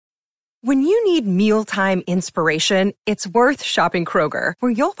When you need mealtime inspiration, it's worth shopping Kroger,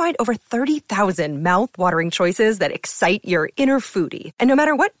 where you'll find over 30,000 mouth-watering choices that excite your inner foodie. And no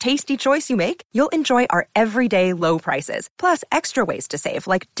matter what tasty choice you make, you'll enjoy our everyday low prices, plus extra ways to save,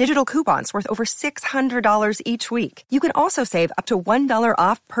 like digital coupons worth over $600 each week. You can also save up to $1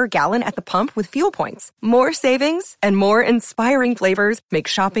 off per gallon at the pump with fuel points. More savings and more inspiring flavors make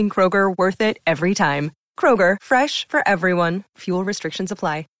shopping Kroger worth it every time. Kroger, fresh for everyone. Fuel restrictions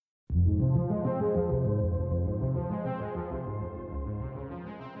apply.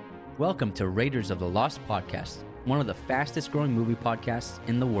 Welcome to Raiders of the Lost Podcast, one of the fastest growing movie podcasts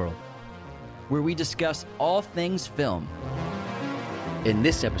in the world, where we discuss all things film. In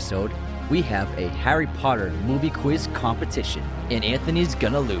this episode, we have a Harry Potter movie quiz competition, and Anthony's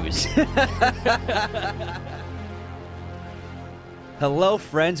gonna lose. Hello,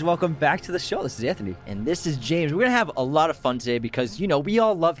 friends. Welcome back to the show. This is Anthony. And this is James. We're going to have a lot of fun today because, you know, we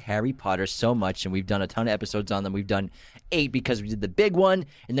all love Harry Potter so much, and we've done a ton of episodes on them. We've done 8 because we did the big one,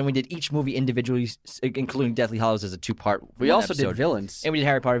 and then we did each movie individually, including Deathly Hallows as a 2-part We also episode. did villains. And we did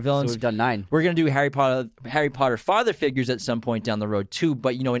Harry Potter villains. So we've done 9. We're going to do Harry Potter father figures at some point down the road, too.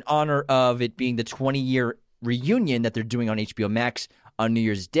 But, you know, in honor of it being the 20-year reunion that they're doing on HBO Max on New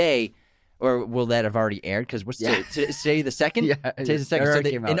Year's Day, or will that have already aired? Because what's today the 2nd? Yeah, today's the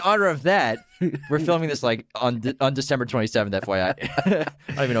 2nd. So in honor of that, we're filming this like on December 27th, FYI.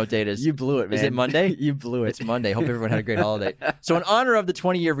 I don't even know what date it is. You blew it, man. Is it Monday? You blew it. It's Monday. Hope everyone had a great holiday. So in honor of the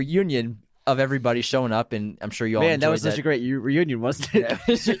 20-year reunion of everybody showing up, and I'm sure you all enjoyed that was such a great reunion, wasn't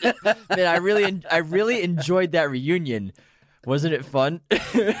it? Man, I really enjoyed that reunion. Wasn't it fun?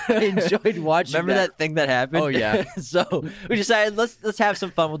 I enjoyed watching. Remember that thing that happened? Oh, yeah. So we decided let's have some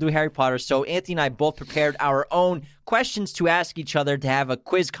fun. We'll do Harry Potter. So Anthony and I both prepared our own questions to ask each other to have a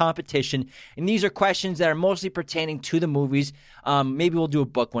quiz competition. And these are questions that are mostly pertaining to the movies. Maybe we'll do a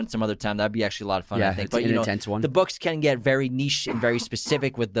book one some other time. That'd be actually a lot of fun, yeah, I think. It's an intense one. The books can get very niche and very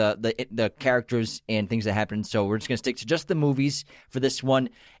specific with the characters and things that happen. So we're just going to stick to just the movies for this one.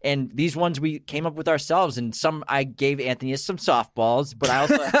 And these ones we came up with ourselves. And some I gave Anthony some softballs, but I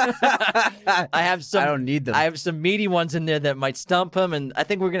also I don't need them. I have some meaty ones in there that might stump him, and I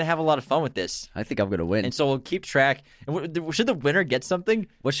think we're going to have a lot of fun with this. I think I'm going to win. And so we'll keep track. And should the winner get something?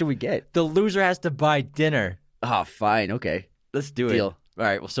 What should we get? The loser has to buy dinner. Oh, fine. Okay. Let's do it. Deal. All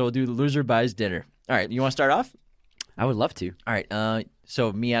right. Well, so we'll do the loser buys dinner. All right. You want to start off? I would love to. All right.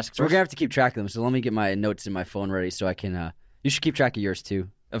 So me asks So we're first. going to have to keep track of them. So let me get my notes in my phone ready so I can you should keep track of yours too.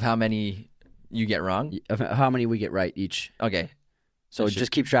 Of how many you get wrong? Of how many we get right each. Okay. So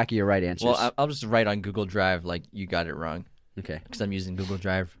just keep track of your right answers. Well, I'll just write on Google Drive like you got it wrong. Okay. Because I'm using Google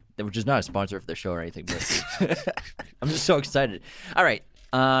Drive, which is not a sponsor for the show or anything, but I'm just so excited. All right.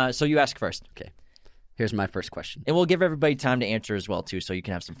 So you ask first. Okay. Here's my first question. And we'll give everybody time to answer as well, too, so you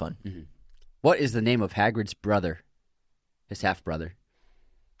can have some fun. Mm-hmm. What is the name of Hagrid's brother? His half-brother.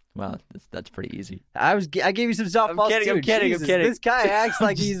 Wow, that's pretty easy. I gave you some softballs too. I'm kidding. This guy acts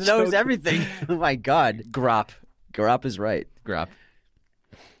like he knows everything. Oh my God. Grop. Grop is right. Grop.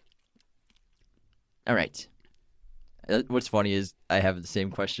 All right. What's funny is I have the same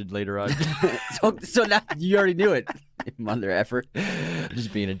question later on. so now you already knew it. Mother effer.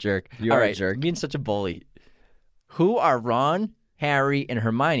 Just being a jerk. You are a jerk. Being such a bully. Who are Ron, Harry, and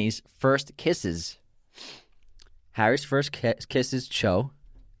Hermione's first kisses? Harry's first kiss is Cho.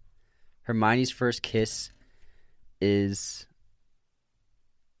 Hermione's first kiss is...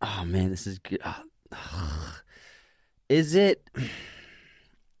 Oh, man, this is good. Is it...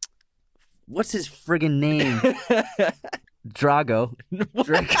 What's his friggin' name? Drago.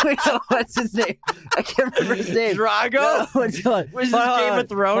 Draco. What's his name? I can't remember his name. Drago? No, was this Game of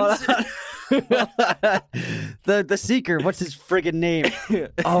Thrones? The Seeker. What's his friggin' name?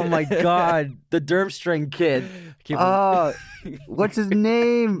 Oh, my God. The Durmstrang kid. What's his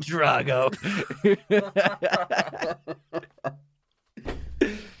name? Drago.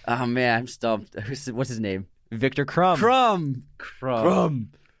 Oh, man, I'm stumped. What's his name? Victor Crumb.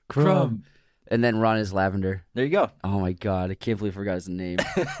 Crumb. And then Ron is Lavender. There you go. Oh, my God. I can't believe I forgot his name.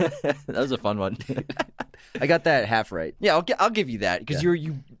 That was a fun one. I got that half right. Yeah, I'll give you that because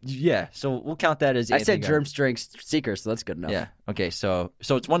Yeah, so we'll count that as. I said Durmstrang Seeker, so that's good enough. Yeah. Okay, so it's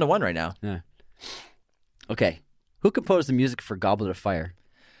 1-1 right now. Yeah. Okay. Who composed the music for Goblet of Fire?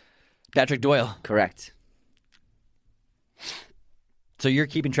 Patrick Doyle. Correct. So you're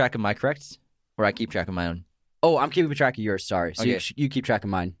keeping track of my corrects, or I keep track of my own? Oh, I'm keeping track of yours. Sorry. So Okay. you keep track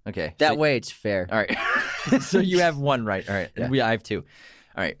of mine. Okay. That way it's fair. All right. So you have one right. All right. Yeah. I have two.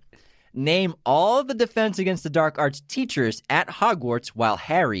 All right. Name all the Defense Against the Dark Arts teachers at Hogwarts while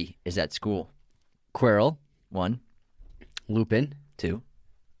Harry is at school. Quirrell. 1, Lupin. 2,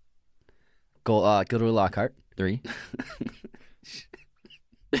 Gilderoy Lockhart. 3.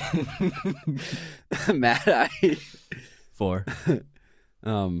 Mad Eye. 4.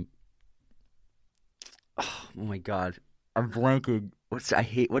 Oh my God, I'm blanking. What's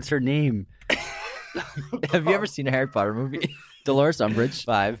her name? Have you ever seen a Harry Potter movie? Dolores Umbridge.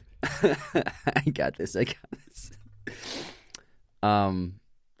 5. I got this.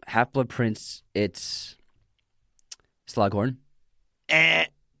 Half-Blood Prince. It's Slughorn. It's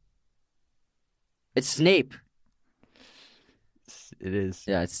Snape. It is.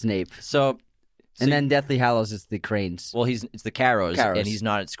 Yeah, it's Snape. So And then Deathly Hallows is the Cranes. Well, it's the Carrows, Carrows, and he's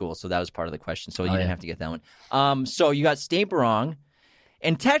not at school, so that was part of the question. So you didn't yeah. have to get that one. So you got Snape wrong,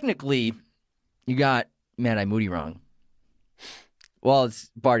 and technically, you got Mad Eye Moody wrong. Well, it's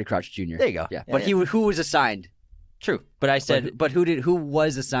Barty Crouch Jr. There you go. Yeah, but who was assigned? True, but I said, but who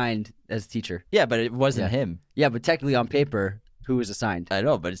was assigned as teacher? Yeah, but it wasn't him. Yeah, but technically on paper, who was assigned? I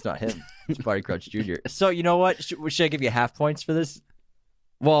know, but it's not him. It's Barty Crouch Jr. So you know what? Should I give you half points for this?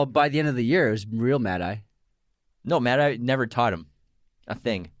 Well, by the end of the year, it was real Mad Eye. No, Mad Eye never taught him a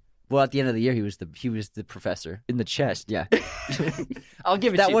thing. Well, at the end of the year, he was the professor In the chest. Yeah, I'll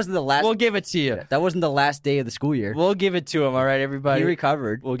give it that to you. wasn't the last. We'll give it to you. That wasn't the last day of the school year. We'll give it to him, all right, everybody? He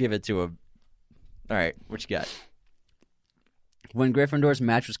recovered. We'll give it to him. All right, what you got? When Gryffindor's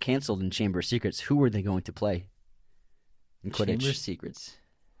match was canceled in Chamber of Secrets, who were they going to play? In Quidditch. Chamber of Secrets.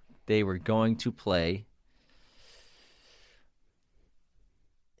 They were going to play...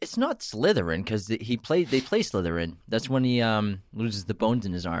 It's not Slytherin, because they play Slytherin. That's when he loses the bones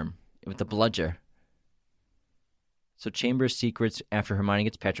in his arm with the bludger. So Chamber of Secrets, after Hermione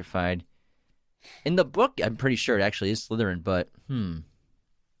gets petrified. In the book, I'm pretty sure it actually is Slytherin, but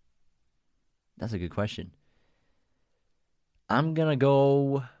that's a good question. I'm going to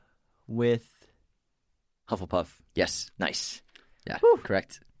go with Hufflepuff. Yes. Nice. Yeah,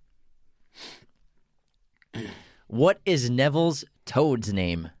 correct. What is Neville's toad's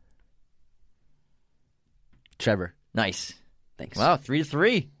name? Trevor. Nice. Thanks. Wow,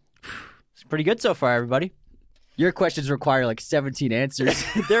 3-3. It's pretty good so far, everybody. Your questions require like 17 answers.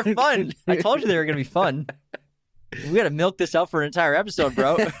 They're fun. I told you they were going to be fun. We got to milk this out for an entire episode,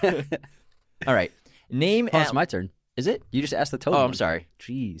 bro. All right. Name. It's my turn. Is it? You just asked the toad. Oh, one. I'm sorry.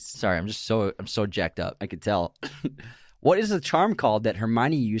 Jeez. Sorry, I'm so jacked up. I could tell. What is the charm called that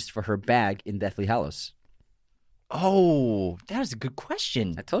Hermione used for her bag in Deathly Hallows? Oh, that is a good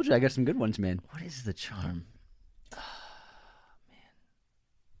question. I told you I got some good ones, man. What is the charm? Oh, man.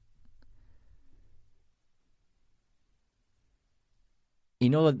 You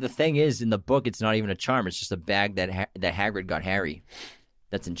know, the thing is, in the book, it's not even a charm. It's just a bag that Hagrid got Harry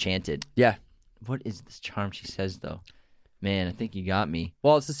that's enchanted. Yeah. What is this charm she says, though? Man, I think you got me.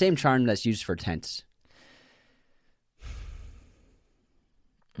 Well, it's the same charm that's used for tents.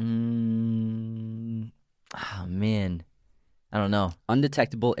 Oh, man. I don't know.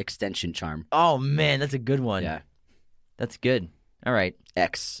 Undetectable extension charm. Oh, man, that's a good one. Yeah. That's good. All right.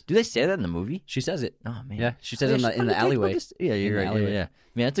 X. Do they say that in the movie? She says it. Oh, man. Yeah, she says it in the alleyway. Yeah, you're right. alleyway. Yeah.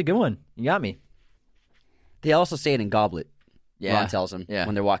 Man, that's a good one. You got me. They also say it in Goblet. Yeah. Ron tells them Yeah.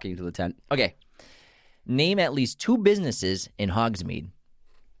 when they're walking into the tent. Okay. Name at least 2 businesses in Hogsmeade.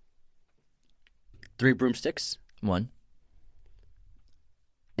 3 broomsticks. 1.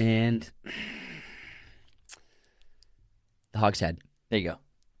 And the Hogshead. There you go.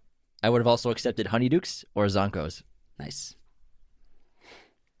 I would have also accepted Honeydukes or Zonko's. Nice.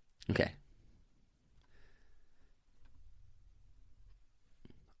 Okay.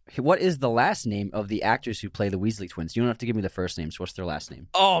 What is the last name of the actors who play the Weasley twins? You don't have to give me the first names. What's their last name?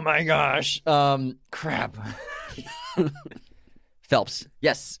 Oh, my gosh. Crap. Phelps.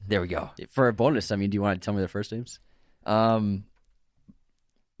 Yes. There we go. For a bonus, I mean, do you want to tell me their first names?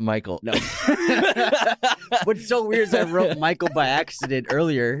 Michael. No. What's so weird is I wrote Michael by accident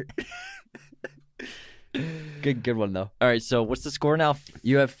earlier. Good one, though. All right, so what's the score now?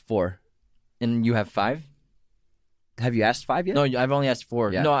 You have 4. And you have 5? Have you asked 5 yet? No, I've only asked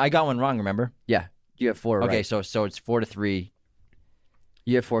 4. Yeah. No, I got one wrong, remember? Yeah. You have 4 Okay, right. so it's 4-3.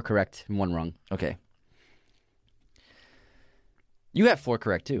 You have 4 correct and 1 wrong. Okay. You have 4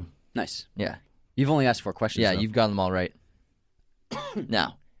 correct, too. Nice. Yeah. You've only asked 4 questions. Yeah, though. you've gotten them all right.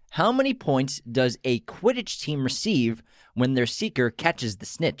 Now, how many points does a Quidditch team receive when their seeker catches the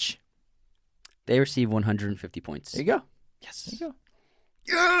snitch? They receive 150 points. There you go. Yes. There you go.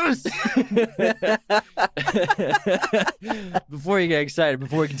 Yes! Before you get excited,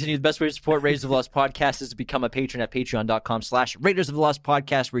 before we continue, the best way to support Raiders of the Lost Podcast is to become a patron at patreon.com/Raiders of the Lost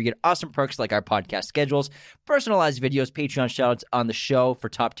Podcast, where you get awesome perks like our podcast schedules, personalized videos, Patreon shoutouts on the show for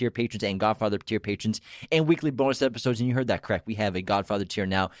top tier patrons and Godfather tier patrons, and weekly bonus episodes. And you heard that correct. We have a Godfather tier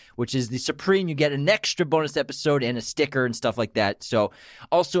now, which is the supreme. You get an extra bonus episode and a sticker and stuff like that. So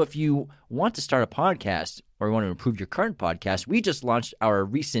also, if you want to start a podcast or you want to improve your current podcast, we just launched our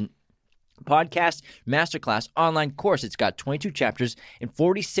recent podcast masterclass online course. It's got 22 chapters and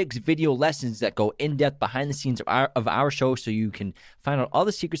 46 video lessons that go in depth behind the scenes of our show, so you can find out all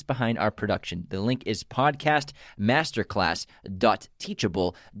the secrets behind our production. The link is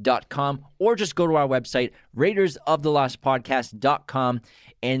podcastmasterclass.teachable.com, or just go to our website, raidersofTheLostPodcast.com,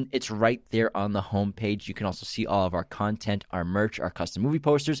 and it's right there on the homepage. You can also see all of our content, our merch, our custom movie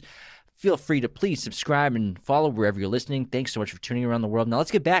posters. Feel free to please subscribe and follow wherever you're listening. Thanks so much for tuning around the world. Now let's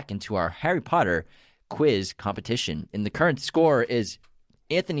get back into our Harry Potter quiz competition. And the current score is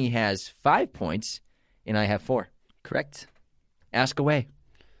Anthony has 5 points and I have 4. Correct. Ask away.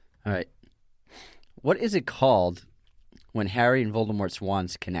 All right. What is it called when Harry and Voldemort's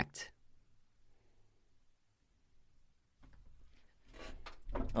wands connect?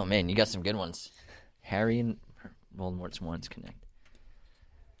 Oh, man, you got some good ones. Harry and Voldemort's wands connect.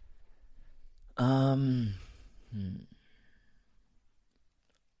 It's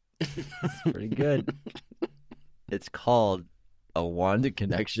pretty good. It's called a wand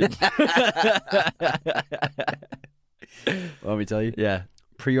connection. Want me to tell you? Yeah.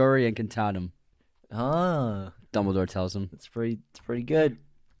 Priori incantatem. Ah, Dumbledore tells him. it's pretty good.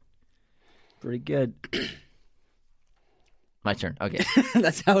 Pretty good. My turn. Okay.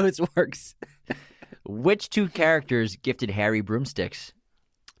 That's how it works. Which 2 characters gifted Harry broomsticks?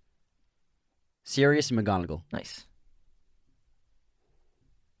 Sirius and McGonagall. Nice.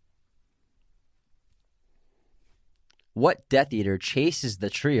 What Death Eater chases the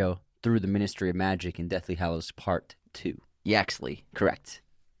trio through the Ministry of Magic in Deathly Hallows Part 2? Yaxley. Correct.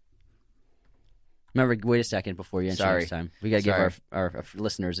 Remember, wait a second before you answer Sorry. next time. We got to give our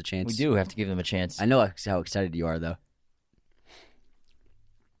listeners a chance. We do have to give them a chance. I know how excited you are, though.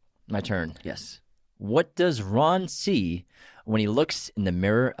 My turn. Yes. What does Ron see when he looks in the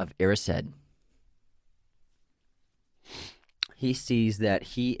mirror of Erised? He sees that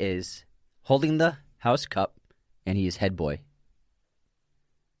he is holding the house cup, and he is head boy.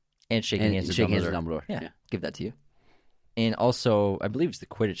 And shaking hands with Dumbledore. Yeah, give that to you. And also, I believe it's the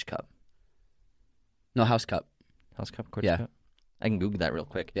Quidditch Cup. No, house cup. House Cup, Quidditch Yeah. Cup? I can Google that real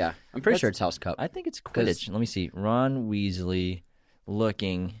quick. Yeah. I'm pretty sure it's house cup. I think it's Quidditch. Let me see. Ron Weasley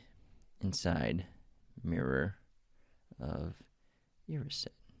looking inside mirror of Erised.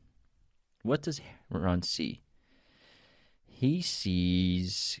 What does Ron see? He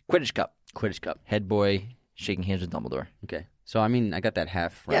sees Quidditch Cup. Quidditch cup. Head boy shaking hands with Dumbledore. Okay. So, I mean, I got that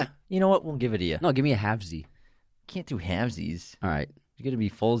half right. Yeah. You know what? We'll give it to you. No, give me a halvesy. Can't do halvesies. All right. It's going to be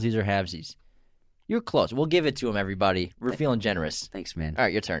fullsies or halvesies. You're close. We'll give it to him, everybody. We're feeling generous. Thanks, man. All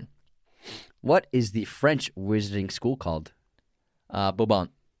right, your turn. What is the French wizarding school called? Bobon.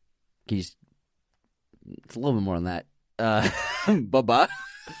 It's a little bit more than that. Baba.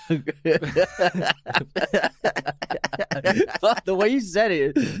 The way you said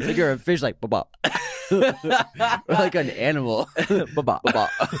it, it's like you're a fish, like baba. Or like an animal. Baba. Baba.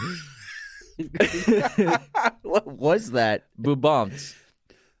 What was that? Boobomts.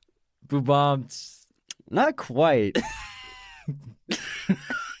 Boobomts. Not quite.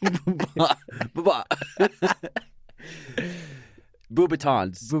 Baba. Baba.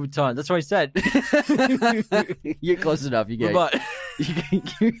 Boubatons. Boobotons. That's what I said. You're close enough. You get Boobot.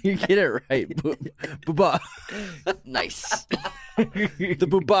 you get it right. Booba. Nice. The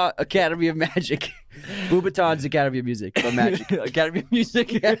Booba Academy of Magic. Boubatons Academy of Music. Of Magic. Academy of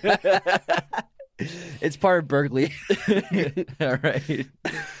Music. It's part of Berkeley. All right.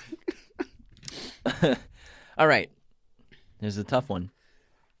 All right. Here's a tough one.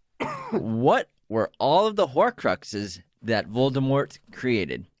 What were all of the Horcruxes that Voldemort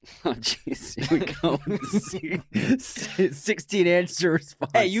created? Oh, jeez. Here we go. 16 answer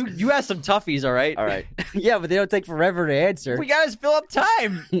response. Hey, you asked some toughies, all right? All right. Yeah, but they don't take forever to answer. We gotta fill up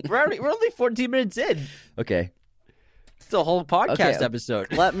time. We're only 14 minutes in. Okay. It's a whole podcast Okay.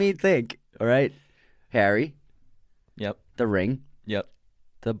 episode. Let me think. All right. Harry. Yep. The ring. Yep.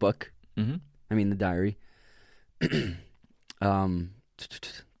 The book. Mm-hmm. I mean, the diary. The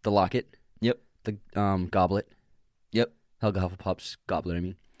locket. Yep. The goblet. Yep. Helga Hufflepuff's goblet, I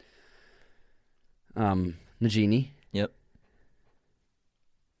mean. Nagini. Yep.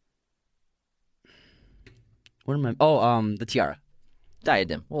 What am I? Oh, the tiara.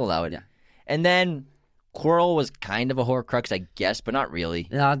 Diadem. We'll allow it. Yeah. And then Quirrell was kind of a Horcrux, I guess, but not really.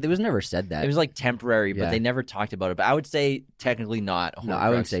 No, it was never said that. It was like temporary, but Yeah. they never talked about it. But I would say technically not a Horcrux. No, I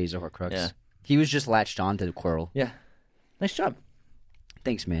wouldn't say he's a Horcrux. Yeah. He was just latched on to Quirrell. Yeah. Nice job.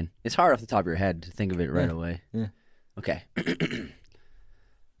 Thanks, man. It's hard off the top of your head to think of it right away. Yeah. Okay.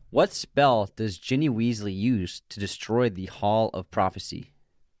 What spell does Ginny Weasley use to destroy the Hall of Prophecy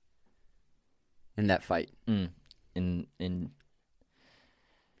in that fight In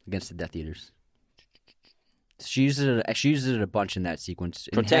against the Death Eaters? She uses it a bunch in that sequence.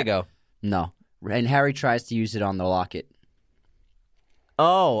 Protego. No. And Harry tries to use it on the locket.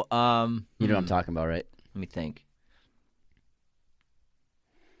 Oh, You know what I'm talking about, right? let me think.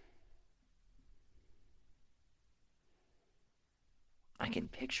 I can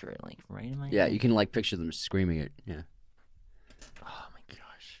picture it like right in my Yeah, head. you can like picture them screaming it. Yeah. Oh my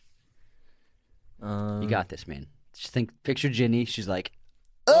gosh. You got this, man. Just picture Ginny. She's like,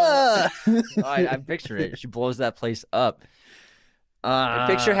 I'm picturing it. She blows that place up.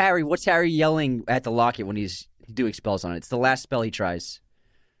 picture Harry. What's Harry yelling at the locket when he's doing spells on it? It's the last spell he tries.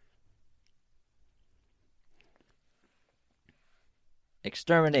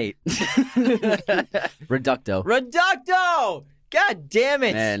 Exterminate. Reducto. Reducto! God damn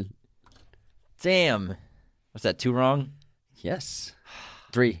it. Man. Damn. What's that, 2 wrong? Yes.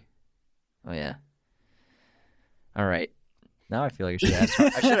 3. Oh, yeah. All right. Now I feel like I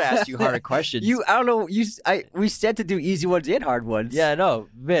should have asked you harder questions. I don't know. We said to do easy ones and hard ones. Yeah, no.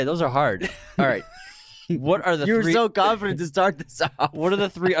 Man, those are hard. All right. What are the You were three... so confident to start this off. What are the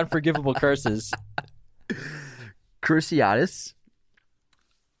 3 unforgivable curses? Cruciatus,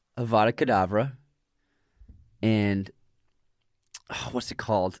 Avada Kedavra, and what's it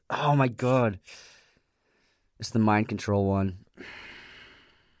called? Oh my god, it's the mind control one.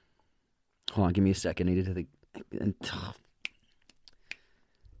 Hold on, give me a second. I need to think.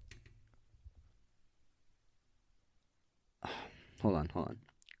 Hold on.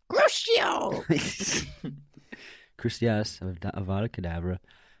 Crucio! Cruciatus, Avada Kedavra,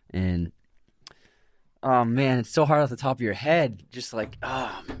 and oh man, it's so hard off the top of your head. Just like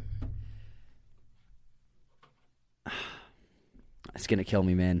it's gonna kill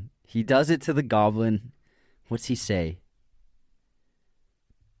me, man. He does it to the goblin. What's he say?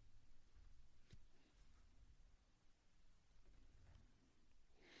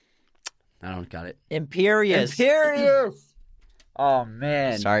 I don't got it. Imperious. Oh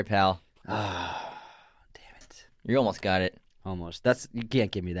man. Sorry, pal. Ah, damn it. You almost got it. Almost. You can't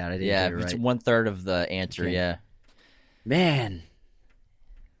give me that. I didn't Yeah, get it it's right. 1/3 of the answer. Okay. Yeah. Man.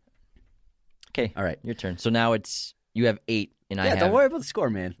 Okay. All right. Your turn. So now you have 8, and I Yeah, have. don't worry about the score,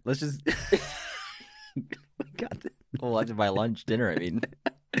 man. Let's just. Got this. Well, after my lunch, dinner. I mean,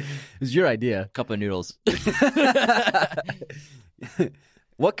 It was your idea. cup of noodles.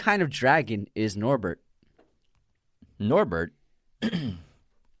 What kind of dragon is Norbert? Norbert. What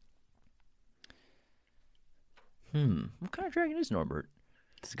kind of dragon is Norbert?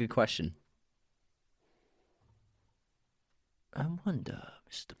 That's a good question. I wonder,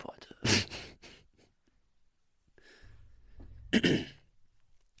 Mr. Potter.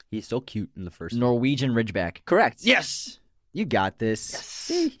 He's so cute in the first one. Norwegian Ridgeback. Correct. Yes. You got this. Yes.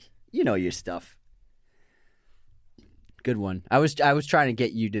 See, you know your stuff. Good one. I was trying to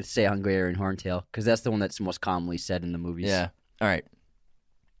get you to say Hungarian Horntail because that's the one that's most commonly said in the movies. Yeah. All right.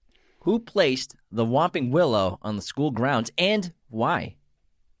 Who placed the Whomping Willow on the school grounds and why?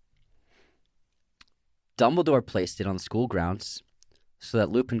 Dumbledore placed it on the school grounds so that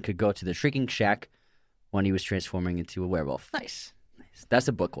Lupin could go to the Shrieking Shack when he was transforming into a werewolf. Nice. That's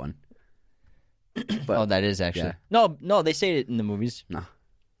a book one. But, Oh, that is actually. yeah. No, they say it in the movies. No.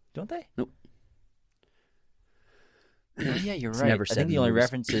 Don't they? Nope. Oh, yeah, you're It's right. never I said think in the the only movies.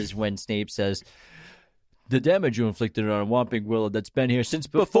 reference is when Snape says, "The damage you inflicted on a Whomping Willow that's been here since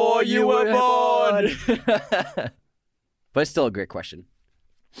before you were born." But it's still a great question.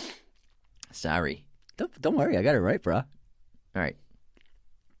 Sorry. Don't worry, I got it right, bro. All right.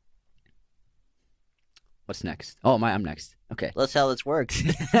 What's next? Oh, I'm next. Okay. That's how this works.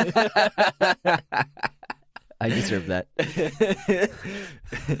 I deserve that.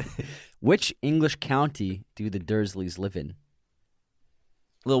 Which English county do the Dursleys live in?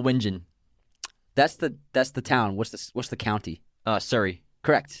 Little Whingin. That's the town. What's the county? Surrey.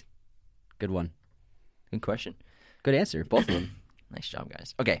 Correct. Good one. Good question. Good answer. Both of them. Nice job,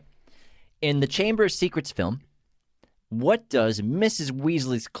 guys. Okay. In the Chamber of Secrets film, what does Mrs.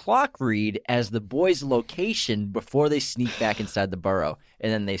 Weasley's clock read as the boys' location before they sneak back inside the burrow,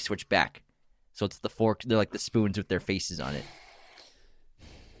 and then they switch back? So it's the forks. They're like the spoons with their faces on it.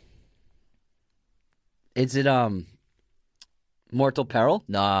 Is it Mortal peril?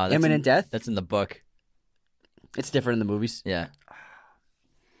 Nah, Imminent death? That's in the book. It's different in the movies. Yeah.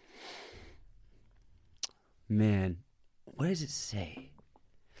 Man, what does it say?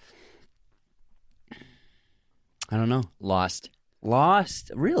 I don't know. Lost.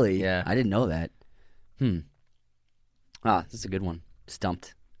 Really? Yeah. I didn't know that. Ah, this is a good one.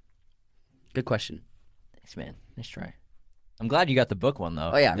 Stumped. Good question. Thanks, man. Nice try. I'm glad you got the book one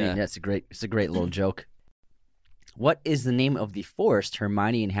though. Oh yeah, I mean it's a great little joke. What is the name of the forest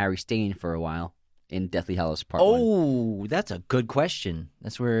Hermione and Harry stay in for a while in Deathly Hallows Part 1? Oh, that's a good question.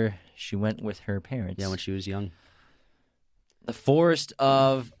 That's where she went with her parents. Yeah, when she was young. The forest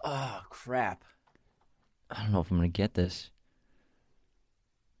of... Oh, crap. I don't know if I'm going to get this.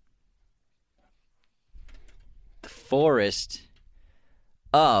 The forest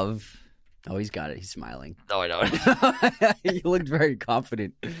of... Oh, he's got it. He's smiling. No, I don't. You looked very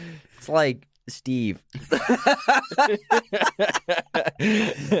confident. It's like Steve.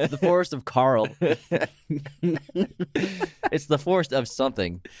 The forest of Carl. It's the forest of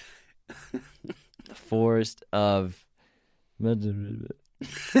something. The forest of... Let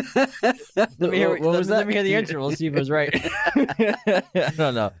me hear the answer. We'll see if it was right. I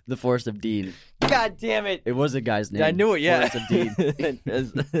don't know. The Forest of Dean. God damn it. It was a guy's name. I knew it, yeah. Forest of Dean.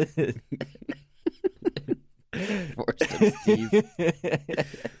 Forest of Steve.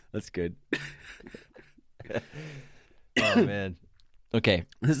 That's good. Oh, man. Okay.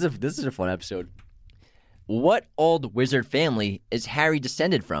 This is a fun episode. What old wizard family is Harry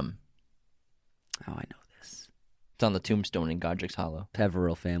descended from? Oh, I know this. It's on the tombstone in Godric's Hollow.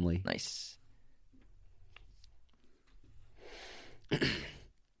 Peveril family. Nice.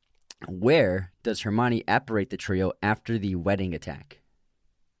 Where does Hermione apparate the trio after the wedding attack?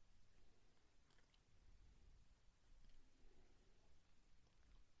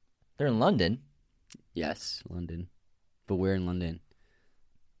 They're in London. Yes, London. But where in London?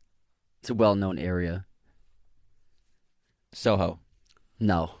 It's a well-known area. Soho.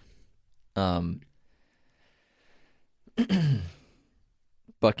 No.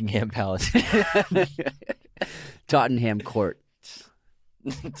 Buckingham Palace. Tottenham Court.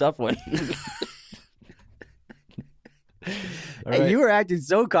 Tough one. Hey, right. You were acting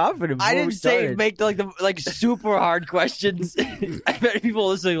so confident before I didn't we say started. make the super hard questions. I bet people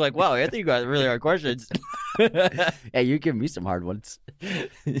listening like, wow, I think you got really hard questions. Hey, you're giving me some hard ones. Yeah.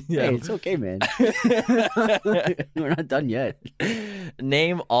 Hey, it's okay, man. We're not done yet.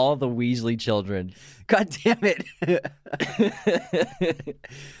 Name all the Weasley children. God damn it.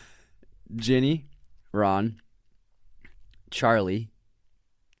 Ginny, Ron, Charlie,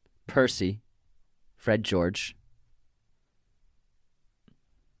 Percy, Fred George.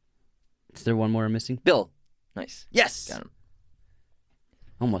 Is there one more I'm missing? Bill. Nice. Yes. Got him.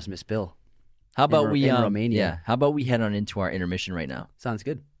 Almost missed Bill. How about in Romania? Yeah. How about we head on into our intermission right now? Sounds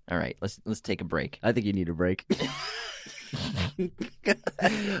good. All right. Let's take a break. I think you need a break.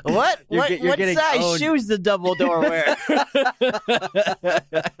 What? You're What getting size owned. shoes does Dumbledore wear?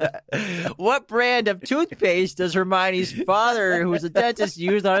 What brand of toothpaste does Hermione's father, who's a dentist,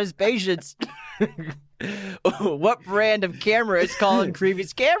 use on his patients? What brand of camera is Colin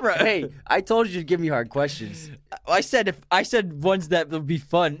Creevy's camera? Hey, I told you to give me hard questions. I said ones that would be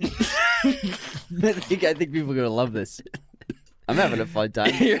fun. I think people are gonna love this. I'm having a fun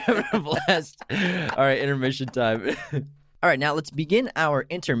time. You're having a blast. All right, intermission time. All right, now let's begin our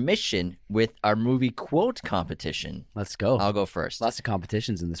intermission with our movie quote competition. Let's go. I'll go first. Lots of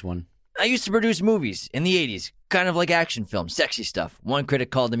competitions in this one. I used to produce movies in the 80s, kind of like action films, sexy stuff. One critic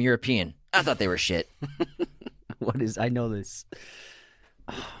called them European. I thought they were shit. What is... I know this.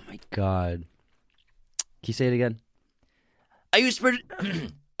 Oh, my God. Can you say it again? I used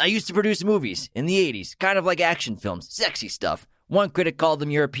to produce movies in the 80s, kind of like action films, sexy stuff. One critic called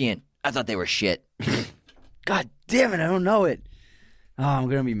them European. I thought they were shit. God damn it, I don't know it. Oh, I'm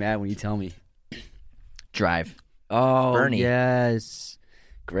going to be mad when you tell me. Drive. Oh, Bernie. Yes.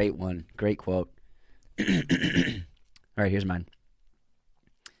 Great one. Great quote. All right, here's mine.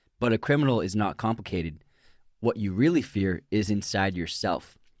 But a criminal is not complicated. What you really fear is inside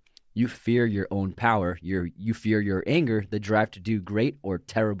yourself. You fear your own power. You fear your anger, the drive to do great or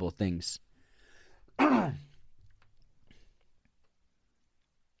terrible things. I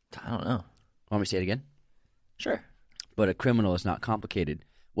don't know. Want me to say it again? Sure. But a criminal is not complicated.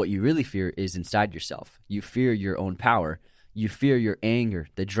 What you really fear is inside yourself. You fear your own power. You fear your anger,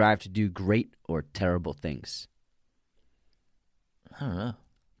 the drive to do great or terrible things. I don't know.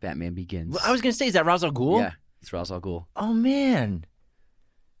 Batman Begins. I was going to say, is that Ra's al Ghul? Yeah, it's Ra's al Ghul. Oh, man.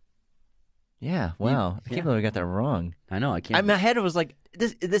 Yeah, wow. I can't believe I got that wrong. I know. I can't. In my head, it was like,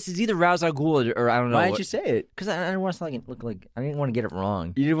 this is either Ra's al Ghul or I don't know. Why didn't you say it? Because I didn't want to look like, I didn't want to get it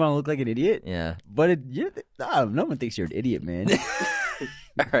wrong. You didn't want to look like an idiot? Yeah. But no one thinks you're an idiot, man.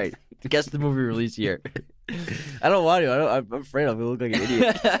 All right. Guess the movie release year. I don't want to. I'm afraid I'm going to look like an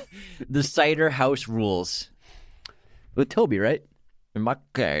idiot. The Cider House Rules. With Toby, right? In my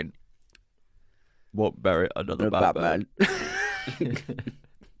case, won't bury another Batman.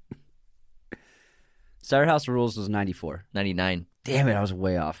 Cider House Rules was 94. 99. Damn it, I was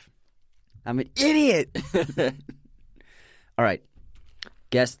way off. I'm an idiot. All right.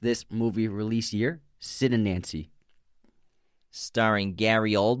 Guess this movie release year. Sid and Nancy. Starring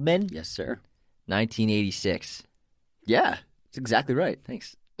Gary Oldman. Yes, sir. 1986. Yeah, that's exactly right.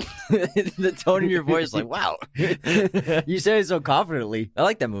 Thanks. The tone in your voice is like, wow. You said it so confidently. I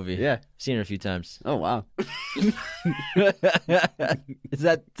like that movie. Yeah. Seen it a few times. Oh, wow. Is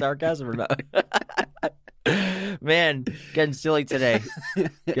that sarcasm or not? Man, getting silly today.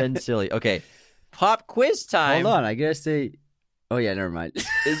 Getting silly. Okay. Pop quiz time. Hold on. I gotta say. Oh, yeah, never mind.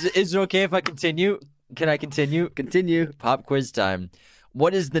 Is it okay if I continue? Can I continue? Continue. Pop quiz time.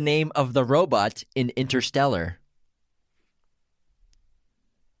 What is the name of the robot in Interstellar?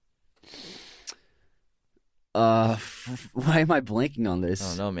 Why am I blanking on this?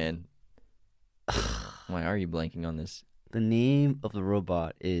 Oh, no, man. Why are you blanking on this? The name of the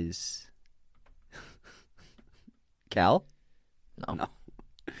robot is Cal? No.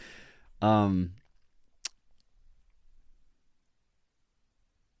 I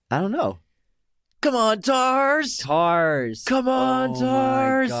don't know. Come on, Tars! Tars. Come on,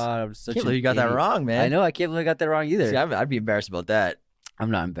 Tars! Oh my God, I'm such Can't believe you got that wrong, man. I know. I can't believe I got that wrong either. See, I'd be embarrassed about that.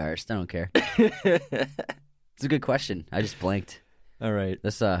 I'm not embarrassed. I don't care. It's a good question. I just blanked. All right.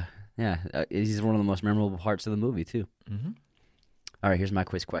 This, he's one of the most memorable parts of the movie too. Mm-hmm. All right, here's my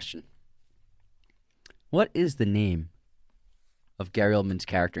quiz question. What is the name of Gary Oldman's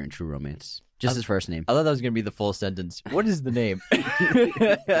character in True Romance? Just his first name. I thought that was going to be the full sentence. What is the name?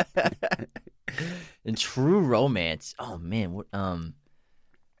 In True Romance. Oh, man. What,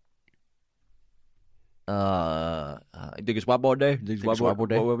 think it's White Boy Day?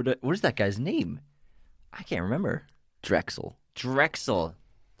 What is that guy's name? I can't remember. Drexel. Drexel.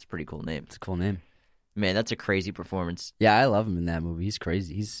 It's a pretty cool name. It's a cool name. Man, that's a crazy performance. Yeah, I love him in that movie. He's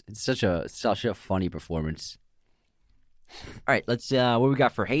crazy. It's such a funny performance. All right, let's what we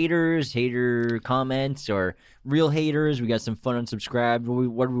got for haters, hater comments, or real haters. We got some fun unsubscribed.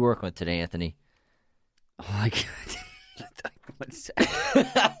 What are we working with today, Anthony? Oh my God. One sec.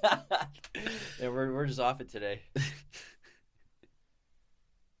 Yeah, we're just off it today.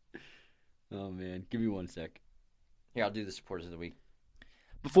 Oh man, give me 1 sec. Here, I'll do the supporters of the week.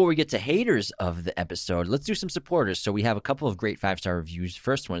 Before we get to haters of the episode, let's do some supporters. So we have a couple of great 5-star reviews.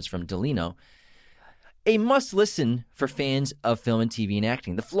 First one is from Delino. A must-listen for fans of film and TV and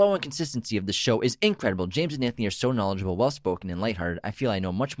acting. The flow and consistency of the show is incredible. James and Anthony are so knowledgeable, well-spoken, and lighthearted. I feel I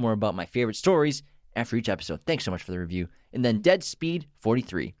know much more about my favorite stories after each episode. Thanks so much for the review. And then Dead Speed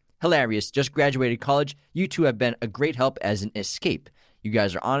 43. Hilarious. Just graduated college. You two have been a great help as an escape. You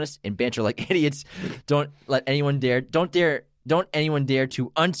guys are honest and banter like idiots. Don't anyone dare to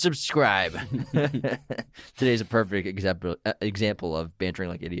unsubscribe. Today's a perfect example of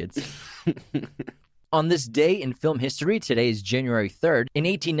bantering like idiots. On this day in film history, today is January 3rd. In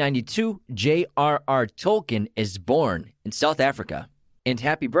 1892, J.R.R. Tolkien is born in South Africa. And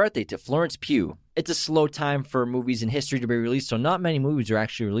happy birthday to Florence Pugh. It's a slow time for movies in history to be released, so not many movies are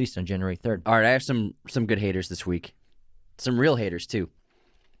actually released on January 3rd. All right, I have some good haters this week. Some real haters, too.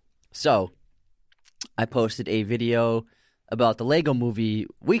 So, I posted a video about the Lego movie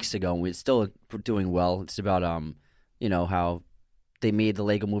weeks ago, and it's still doing well. It's about, how they made the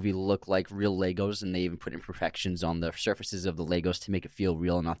Lego movie look like real Legos, and they even put imperfections on the surfaces of the Legos to make it feel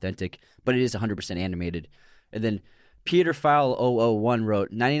real and authentic. But it is 100% animated. And then Peter File 001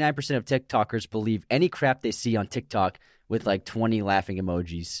 wrote, 99% of TikTokers believe any crap they see on TikTok with like 20 laughing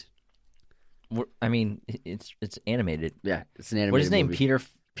emojis. I mean, it's animated. Yeah, it's an animated What's his name? movie.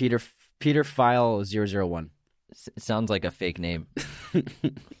 Peter File 001. It sounds like a fake name.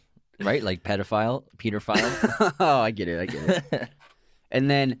 Right? Like pedophile? Peter File? Oh, I get it. And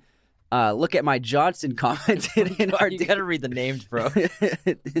then Look at My Johnson commented in our... You got to read the names, bro.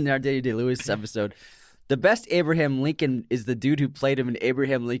 In our Day Lewis episode. The best Abraham Lincoln is the dude who played him in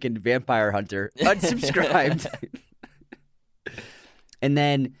Abraham Lincoln Vampire Hunter. Unsubscribed. And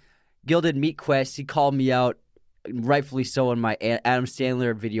then Gilded Meat Quest, he called me out, rightfully so, on my Adam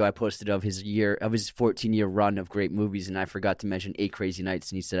Sandler video I posted of his 14-year run of great movies, and I forgot to mention 8 Crazy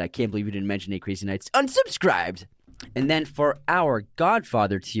Nights, and he said, I can't believe you didn't mention 8 Crazy Nights. Unsubscribed. And then for our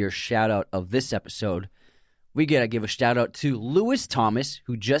Godfather tier shout out of this episode, we got to give a shout out to Lewis Thomas,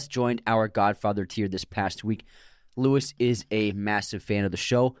 who just joined our Godfather tier this past week. Lewis is a massive fan of the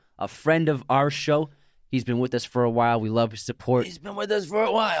show, a friend of our show. He's been with us for a while. We love his support. He's been with us for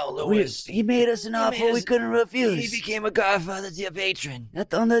a while, Lewis. He made us an offer we couldn't refuse. He became a Godfather tier patron.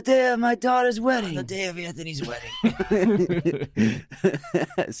 On the day of my daughter's wedding. On the day of Anthony's wedding.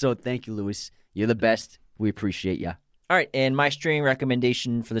 So thank you, Lewis. You're the best. We appreciate you. All right, and my streaming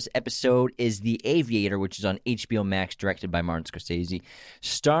recommendation for this episode is The Aviator, which is on HBO Max, directed by Martin Scorsese,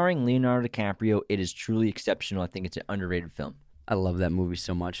 starring Leonardo DiCaprio. It is truly exceptional. I think it's an underrated film. I love that movie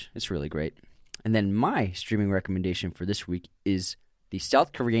so much. It's really great. And then my streaming recommendation for this week is the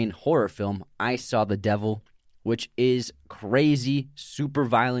South Korean horror film I Saw the Devil, which is crazy, super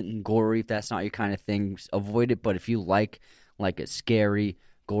violent and gory. If that's not your kind of thing, avoid it. But if you like a scary,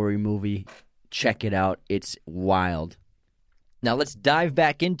 gory movie, check it out. It's wild. Now let's dive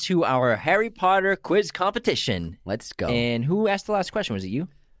back into our Harry Potter quiz competition. Let's go. And who asked the last question? Was it you?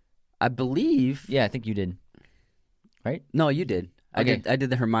 I believe. Yeah, I think you did. Right? No, you did. Okay. I did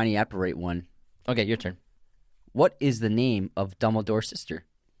the Hermione Apparate one. Okay, your turn. What is the name of Dumbledore's sister?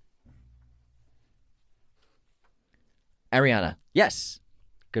 Ariana. Yes.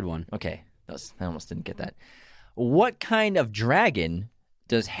 Good one. Okay, I almost didn't get that. What kind of dragon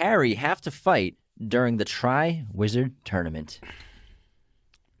does Harry have to fight during the Tri-Wizard Tournament?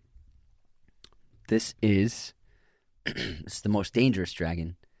 This is the most dangerous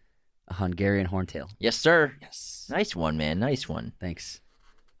dragon, a Hungarian horntail. Yes, sir. Yes. Nice one, man. Nice one. Thanks.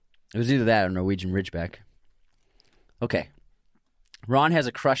 It was either that or Norwegian Ridgeback. Okay. Ron has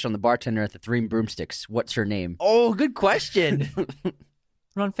a crush on the bartender at the Three Broomsticks. What's her name? Oh, good question.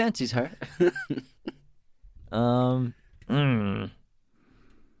 Ron fancies her.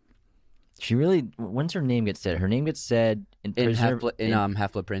 She really. When's her name get said? Her name gets said in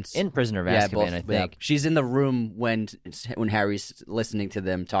Half-Blood Prince. In Prisoner of Azkaban, I think. Yeah. She's in the room when Harry's listening to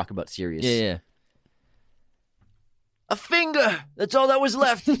them talk about Sirius. Yeah. A finger! That's all that was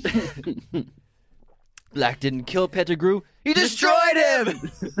left. Black didn't kill Pettigrew. He destroyed him!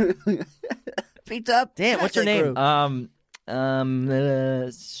 Feet up. Damn, what's her name?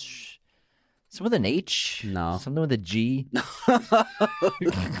 Something with an H? No. Something with a G?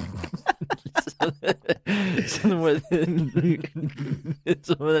 something with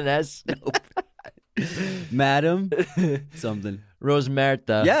an S? Nope. Madam something.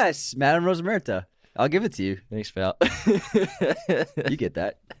 Rosemerta. Yes, Madam Rosemerta. I'll give it to you. Thanks, pal. You get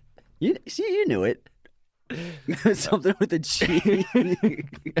that. You knew it. Something with a G.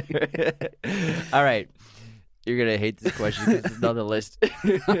 All right. You're going to hate this question because it's on the list.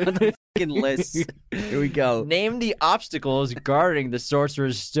 The fucking list. Here we go. Name the obstacles guarding the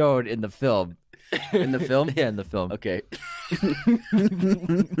Sorcerer's Stone in the film. In the film? Yeah, in the film. Okay.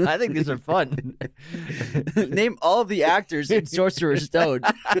 I think these are fun. Name all of the actors in Sorcerer's Stone.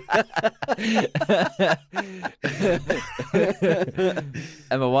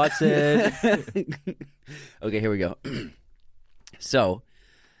 Emma Watson. Okay, here we go. So,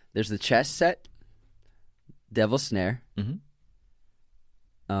 there's the chess set, Devil's Snare,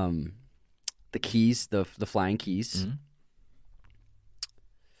 the keys, the flying keys,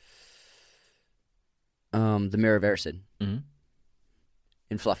 the Mirror of Erised, and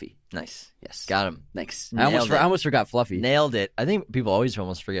Fluffy. Nice. Yes. Got him. Thanks. I almost forgot Fluffy. Nailed it. I think people always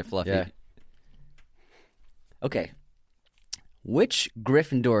almost forget Fluffy. Yeah. Okay. Which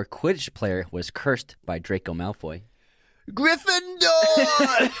Gryffindor Quidditch player was cursed by Draco Malfoy? Gryffindor!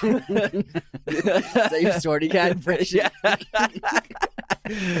 Is that your sorting hat impression?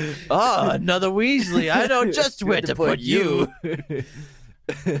 Another Weasley. I know just where to put you.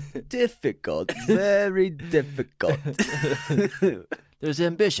 Difficult. Very difficult. There's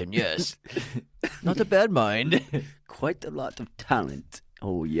ambition, yes. Not a bad mind. Quite a lot of talent.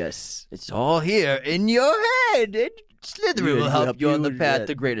 Oh, yes. It's all here in your head. And Slytherin will help you on the path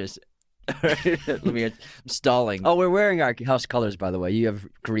to greatness. I'm stalling. Oh, we're wearing our house colors, by the way. You have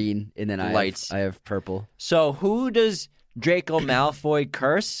green, and then I have purple. So who does Draco Malfoy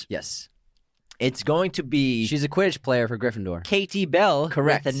curse? Yes. It's going to be... She's a Quidditch player for Gryffindor. Katie Bell.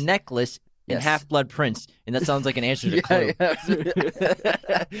 Correct. With a necklace in Yes. Half-Blood Prince. And that sounds like an answer to Clue. Yeah.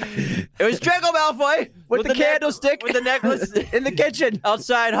 It was Draco Malfoy With the candlestick. with the necklace in the kitchen.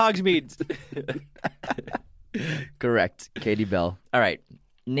 outside Hogsmeade. Correct. Katie Bell. All right.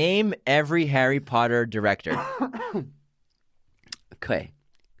 Name every Harry Potter director. Okay.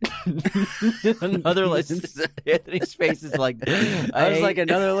 Another list. Anthony's face is like, I was like,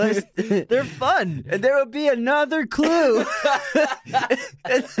 another list? They're fun. And there will be another clue.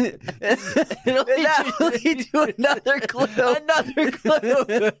 It'll lead to another clue. Another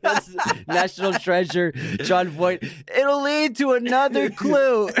clue. National Treasure, John Voight. It'll lead to another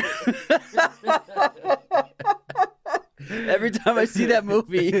clue. Every time I see that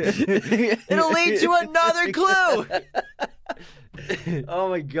movie, It'll lead to another clue. Oh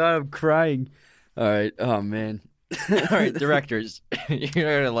my God, I'm crying. All right. Oh man. All right, directors. You're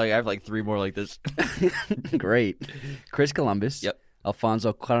gonna I have like 3 more like this. Great. Chris Columbus. Yep.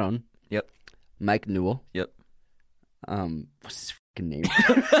 Alfonso Cuarón. Yep. Mike Newell. Yep. What's his fucking name?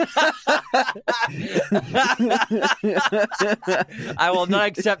 I will not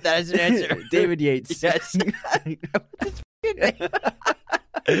accept that as an answer. David Yates. Yes.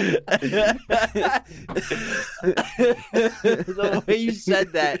 The way you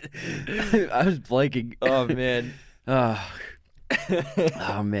said that. I was blanking. Oh man. Oh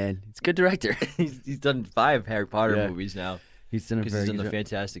man. It's a good director. He's done 5 Harry Potter movies now. He's done a Because very he's done good the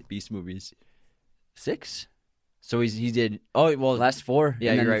Fantastic Beasts movies. 6? So he did. Oh well, Last 4.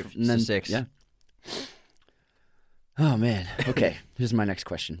 Yeah, and you're then, right. And then 6. Yeah. Oh man. Okay. Here's my next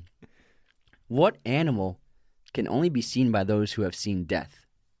question. What animal can only be seen by those who have seen death?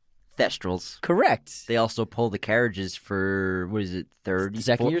 Thestrals. Correct. They also pull the carriages for what is it?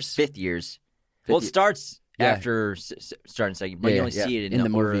 2nd years? 5th years. Well, it starts after starting second, but you only see it in the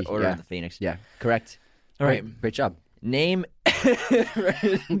movie. Order of the Phoenix. Yeah. Correct. All right. Great job. Name.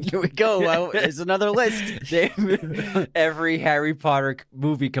 Here we go. There's another list. Name every Harry Potter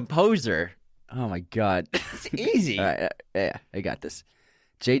movie composer. Oh my God. It's easy. All right. Yeah, I got this.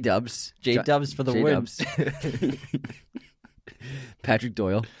 J Dubs. J-Dubs for the win. Patrick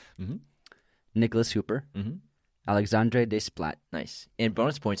Doyle. Mm-hmm. Nicholas Hooper. Mm-hmm. Alexandre Desplat. Nice. And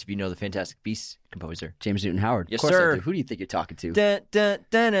bonus points if you know the Fantastic Beasts composer. James Newton Howard. Yes, of course sir. I do. Who do you think you're talking to?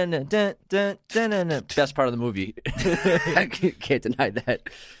 Best part of the movie. I can't deny that.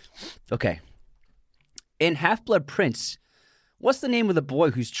 Okay. In Half-Blood Prince, what's the name of the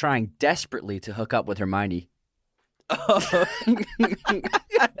boy who's trying desperately to hook up with Hermione? Oh.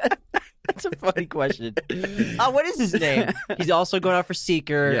 That's a funny question. What is his name? He's also going out for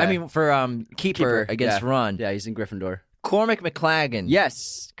Seeker. Yeah. I mean, for Keeper against Ron. Yeah, he's in Gryffindor. Cormac McLaggen.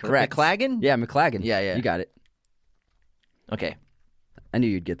 Yes, correct. McLaggen? Yeah, McLaggen. Yeah. You got it. Okay. I knew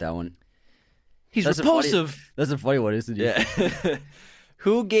you'd get that one. He's That's repulsive. That's a funny one, isn't it? Yeah.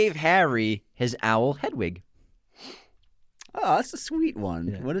 Who gave Harry his owl Hedwig? Oh, that's a sweet one.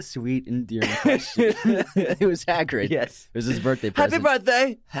 Yeah. What a sweet, endearing question. It was Hagrid. Yes. It was his birthday present. Happy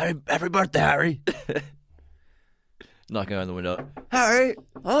birthday! Happy birthday, Harry. Knocking on the window. Harry.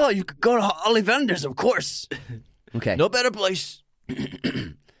 Oh, you could go to Ollivander's, of course. Okay. No better place.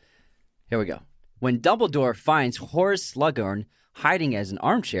 Here we go. When Dumbledore finds Horace Slughorn hiding as an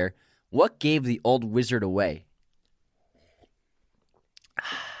armchair, what gave the old wizard away?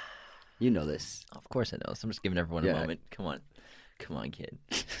 You know this. Of course I know. So I'm just giving everyone a moment. Come on, kid.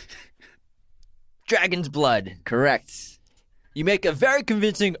 Dragon's blood. Correct. You make a very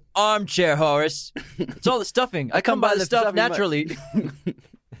convincing armchair, Horace. It's all the stuffing. I come by the stuff naturally.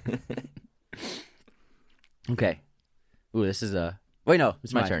 Okay. Ooh, this is a... Wait, no.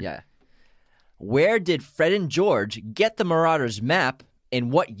 It's my mine. turn. Yeah. Where did Fred and George get the Marauders map,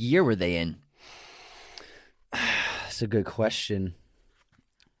 and what year were they in? That's a good question.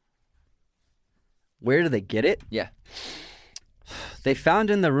 Where did they get it? Yeah. They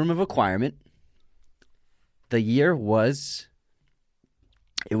found in the room of acquirement. The year was...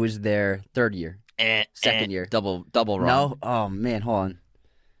 It was their 3rd year. Second year. Double wrong. No? Oh, man. Hold on.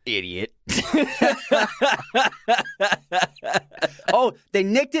 Idiot. Oh, they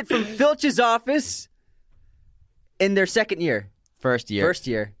nicked it from Filch's office in their 2nd year. First year. First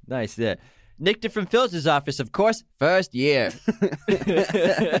year. Nice. Yeah. Nicked it from Phil's office, of course. First year.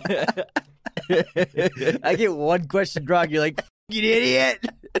 I get one question wrong. You're like, you idiot.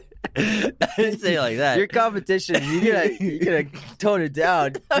 I didn't say it like that. Your competition, you gotta tone it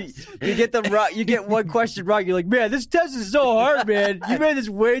down. You get them wrong. You get one question wrong. You're like, man, this test is so hard, man. You made this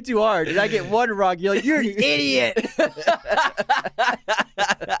way too hard. And I get one wrong. You're like, you're an idiot.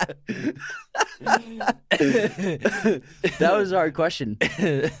 That was a hard question.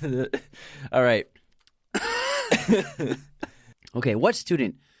 All right. Okay, what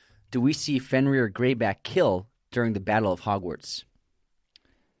student do we see Fenrir Greyback kill during the Battle of Hogwarts?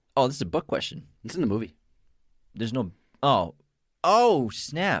 Oh, this is a book question. It's in the movie. There's no... Oh,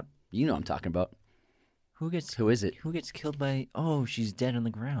 snap. You know what I'm talking about. Who is it? Who gets killed by... Oh, she's dead on the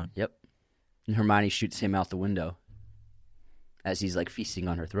ground. Yep. And Hermione shoots him out the window. as he's like feasting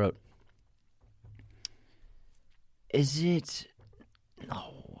on her throat. Is it?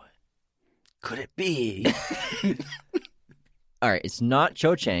 No. Could it be? All right, it's not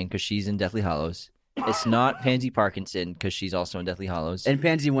Cho Chang because she's in Deathly Hallows. It's not Pansy Parkinson because she's also in Deathly Hallows. And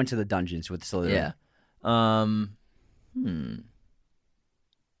Pansy went to the dungeons with Slytherin. Yeah.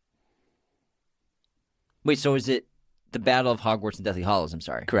 Wait, so is it the Battle of Hogwarts and Deathly Hallows? I'm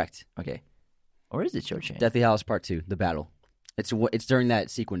sorry. Correct. Okay. Or is it Cho Chang? Deathly Hallows Part 2, the battle. It's during that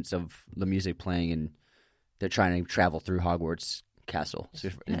sequence of the music playing and they're trying to travel through Hogwarts Castle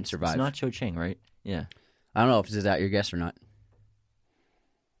and survive. It's not Cho Chang, right? Yeah. I don't know if is that your guess or not.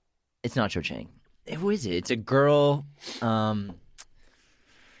 It's not Cho Chang. Who is it? It's a girl. Man,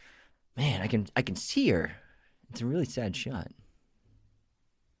 I can see her. It's a really sad shot.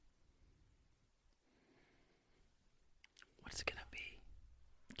 What's it gonna be?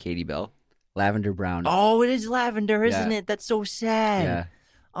 Katie Bell. Lavender Brown. Oh, it is Lavender, isn't it? That's so sad. Yeah.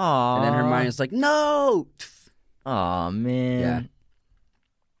 Aw. And then Hermione's like, no! Aw, man. Yeah.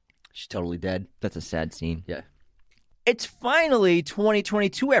 She's totally dead. That's a sad scene. Yeah. It's finally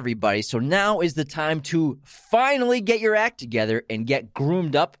 2022, everybody. So now is the time to finally get your act together and get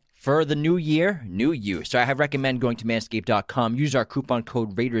groomed up for the new year, new you. So I recommend going to manscaped.com. Use our coupon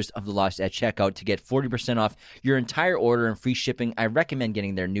code Raiders of the Lost at checkout to get 40% off your entire order and free shipping. I recommend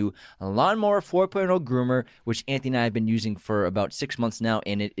getting their new Lawnmower 4.0 groomer, which Anthony and I have been using for about 6 months now,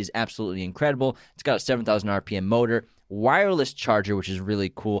 and it is absolutely incredible. It's got a 7,000 RPM motor, wireless charger, which is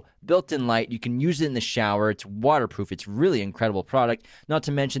really cool, built-in light. You can use it in the shower. It's waterproof. It's really incredible product. Not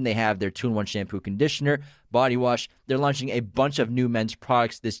to mention they have their 2-in-1 shampoo, conditioner, body wash. They're launching a bunch of new men's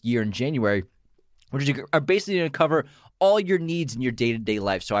products this year in January, which are basically going to cover all your needs in your day-to-day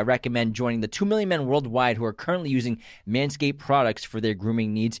life. So I recommend joining the 2 million men worldwide who are currently using Manscaped products for their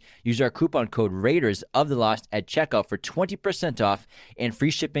grooming needs. Use our coupon code Raiders of the Lost at checkout for 20% off and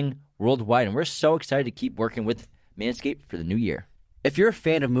free shipping worldwide. And we're so excited to keep working with Manscaped for the new year. If you're a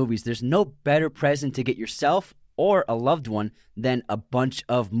fan of movies, there's no better present to get yourself or a loved one than a bunch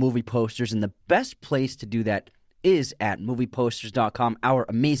of movie posters. And the best place to do that is at movieposters.com, our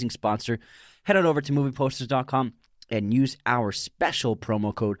amazing sponsor. Head on over to movieposters.com and use our special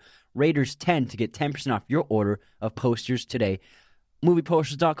promo code Raiders10 to get 10% off your order of posters today.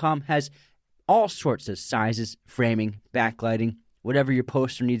 Movieposters.com has all sorts of sizes, framing, backlighting, whatever your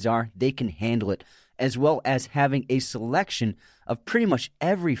poster needs are, they can handle it, as well as having a selection of pretty much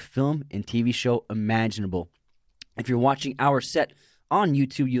every film and TV show imaginable. If you're watching our set on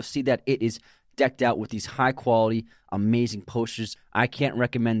YouTube, you'll see that it is decked out with these high-quality, amazing posters. I can't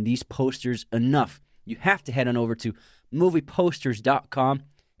recommend these posters enough. You have to head on over to movieposters.com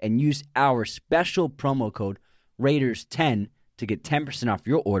and use our special promo code Raiders10 to get 10% off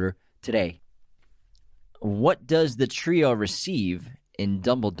your order today. What does the trio receive in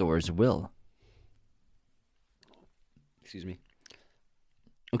Dumbledore's will? Excuse me.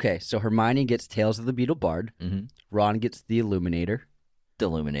 Okay, so Hermione gets Tales of the Beetle Bard. Mm-hmm. Ron gets the Illuminator.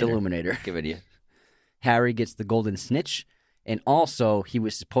 Deluminator. Give it to you. Harry gets the Golden Snitch. And also, he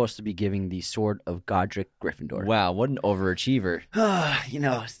was supposed to be giving the Sword of Godric Gryffindor. Wow, what an overachiever. You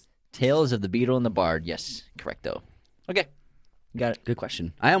know. Tales of the Beetle and the Bard. Yes, correct, though. Okay, got it. Good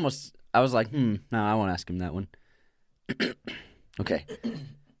question. I was like, no, I won't ask him that one. Okay.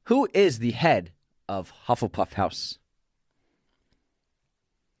 Who is the head of Hufflepuff House?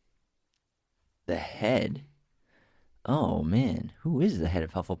 The head? Oh, man. Who is the head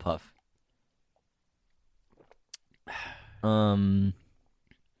of Hufflepuff?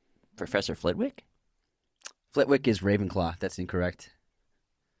 Professor Flitwick? Flitwick is Ravenclaw. That's incorrect.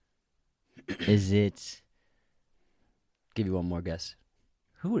 Is it... Give you one more guess.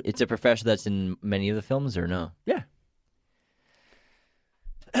 Who? It's a professor that's in many of the films, or no? Yeah.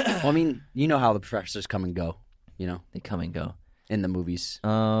 Well, I mean, you know how the professors come and go, you know? They come and go. In the movies.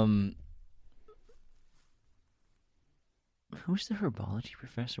 Who's the herbology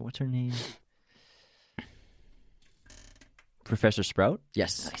professor? What's her name? Professor Sprout?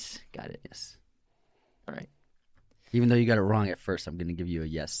 Yes. Nice. Got it. Yes. All right. Even though you got it wrong at first, I'm going to give you a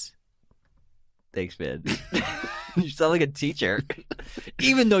yes. Thanks, man. You sound like a teacher.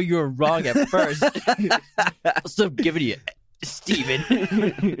 Even though you were wrong at first. I'll still give it to you,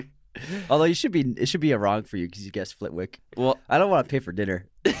 Steven. Although it should be a wrong for you because you guessed Flitwick. Well, I don't want to pay for dinner.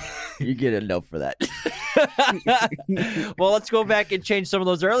 You get a no for that. Well, let's go back and change some of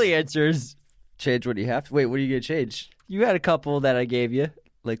those early answers. Change what you have to? Wait, what are you going to change? You had a couple that I gave you.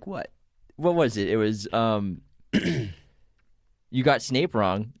 Like what? What was it? It was, you got Snape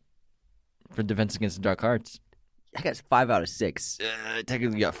wrong for Defense Against the Dark Arts. I got 5 out of 6.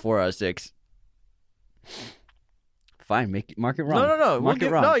 Technically got 4 out of 6. Fine, mark it wrong. No. Mark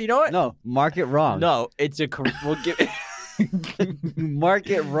it wrong. No, you know what? No, mark it wrong. No, we'll give Mark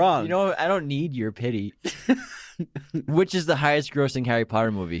it wrong. You know what? I don't need your pity. Which is the highest grossing Harry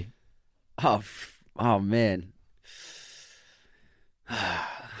Potter movie? Oh man.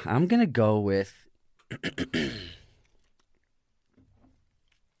 I'm going to go with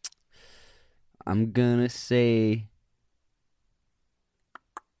I'm going to say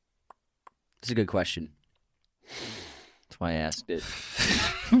This is a good question. That's why I asked it.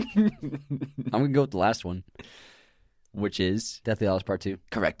 I'm going to go with the last one. Which is? Deathly Hallows Part 2.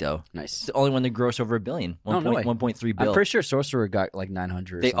 Correcto. Nice. It's the only one that grossed over $1 billion. No way. 1.3 billion. I'm pretty sure Sorcerer got like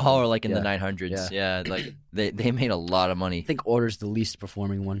 900 or They something. all are like in the 900s. Yeah, like they made a lot of money. I think Order's the least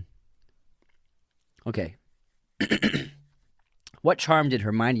performing one. Okay. What charm did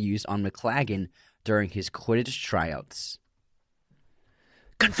Hermione use on McLaggen during his Quidditch tryouts?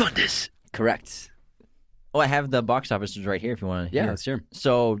 Confundus. Correct. Oh, I have the box offices right here if you want to hear. Yeah, let's hear 'em.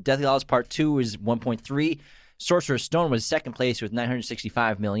 So Deathly Hallows Part 2 is 1.3. Sorcerer's Stone was second place with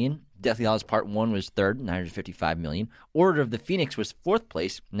 $965 million. Deathly Hallows Part 1 was third, $955 million. Order of the Phoenix was fourth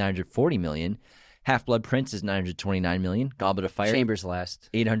place, $940 million. Half-Blood Prince is $929 million. Goblet of Fire, Chambers last.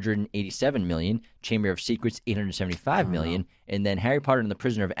 $887 million. Chamber of Secrets, $875 million. And then Harry Potter and the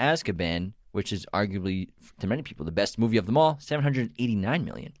Prisoner of Azkaban, which is arguably, to many people, the best movie of them all, $789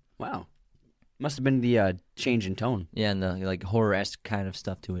 million. Wow. Must have been the change in tone. Yeah, and the like horror-esque kind of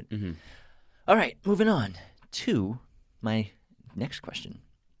stuff to it. Mm-hmm. All right, moving on to my next question.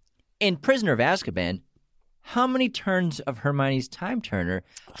 In Prisoner of Azkaban, how many turns of Hermione's time turner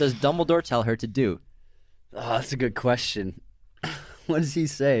does Dumbledore tell her to do? Oh, that's a good question. What does he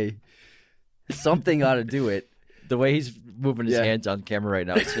say? Something ought to do it. The way he's moving his Yeah. hands on camera right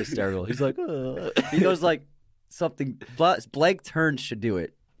now is hysterical. He's like, He goes like something. Blank turns should do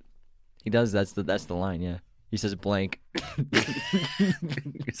it. he does. That's the line. Yeah, he says blank.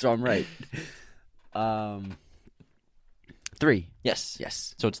 So I'm right. 3. Yes.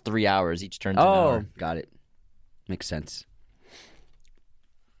 Yes. So it's 3 hours. Each turn's an hour. Got it. Makes sense.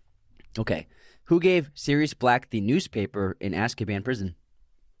 Okay. Who gave Sirius Black the newspaper in Azkaban prison?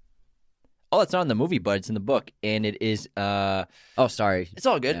 Oh, it's not in the movie, but it's in the book, and it is. Oh, sorry. It's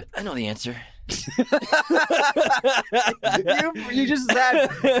all good. Yeah. I know the answer. you just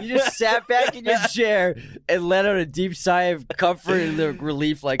sat back in your chair and let out a deep sigh of comfort and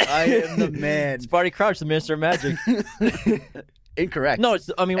relief, like I am the man. It's Barty Crouch, the Minister of Magic. Incorrect. No, it's.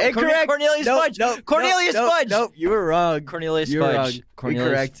 I mean, Incorrect. Cornelius Fudge. Cornelius Fudge. Nope, you were wrong. Cornelius You were Fudge. wrong.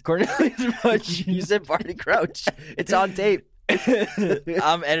 Cornelius, Incorrect. Cornelius Fudge. You said Barty Crouch. It's on tape.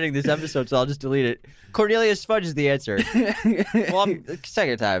 I'm editing this episode, so I'll just delete it. Cornelius Fudge is the answer. Well,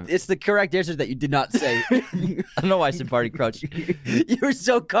 second time. It's the correct answer that you did not say. I don't know why I said Barty Crouch. You were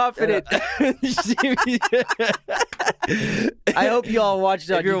so confident. I hope you all watched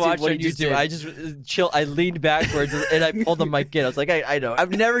it on If you're YouTube. watching what on you just YouTube, did. I just I leaned backwards and I pulled the mic in. I was like, I know.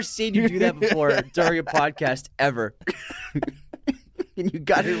 I've never seen you do that before during a podcast ever. And you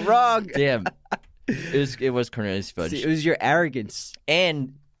got it wrong. Damn. It was Cornelius Fudge. See, it was your arrogance.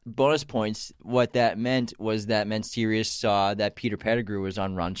 And bonus points, what that meant was that meant Sirius saw that Peter Pettigrew was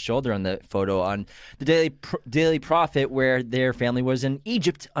on Ron's shoulder on the photo on the Daily Prophet, where their family was in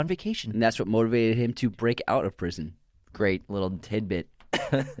Egypt on vacation. And that's what motivated him to break out of prison. Great little tidbit.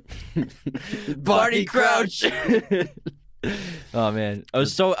 Barty Crouch. Oh man, I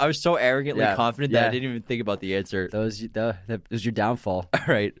was so arrogantly Yeah, confident that yeah. I didn't even think about the answer. That was your downfall. All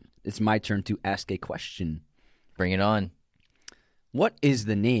right, It's my turn to ask a question. bring it on. What is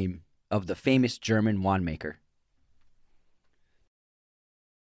the name of the famous German wand maker?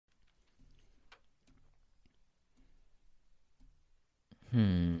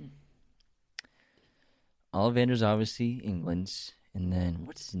 Ollivander's obviously England's, and then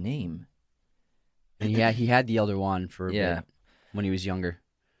what's his name? And yeah, he had the Elder Wand for a Yeah. bit when he was younger.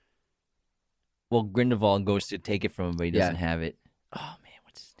 Well, Grindelwald goes to take it from him, but he doesn't have it. Oh man,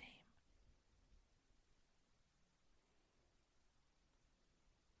 what's his name?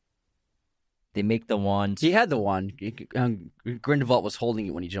 They make the wands. He had the wand. Grindelwald was holding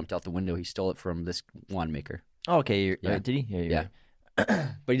it when he jumped out the window. He stole it from this wand maker. Oh, okay, Yeah. did he? Yeah, Yeah.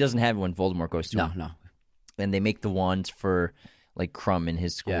 right. But he doesn't have it when Voldemort goes to him. No. And they make the wands for like Crumb in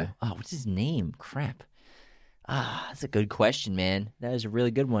his school. Yeah. Oh, what's his name? Crap. That's a good question, man. That is a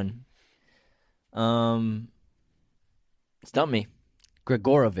really good one. Stump me.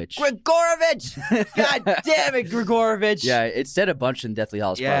 Grigorovich. Grigorovich! God damn it, Grigorovich! Yeah, it said a bunch in Deathly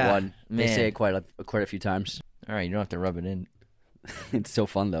Hallows Yeah, Part 1. They man. say it quite a few times. All right, you don't have to rub it in. It's so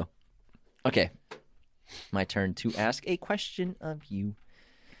fun, though. Okay. My turn to ask a question of you.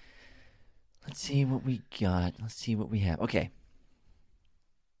 Let's see what we got. Let's see what we have. Okay.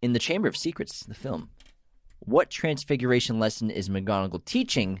 In the Chamber of Secrets, the film, what transfiguration lesson is McGonagall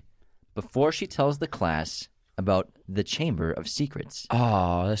teaching before she tells the class about the Chamber of Secrets?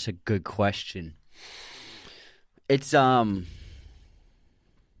 Oh, that's a good question. It's I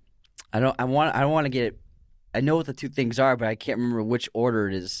want to get it. I know what the two things are, but I can't remember which order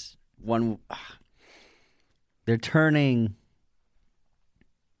it is. One, they're turning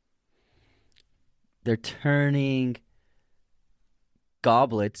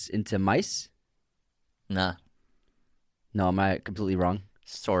goblets into mice. Nah, No, am I completely wrong?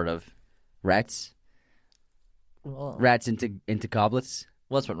 sort of. Rats Well, into goblets.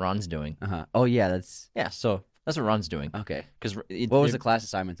 that's what Ron's doing. Oh yeah, that's Yeah, so that's what Ron's doing. okay. Because What was the class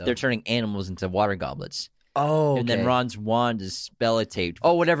assignment though? They're turning animals into water goblets. Oh, And then Ron's wand is spellotaped.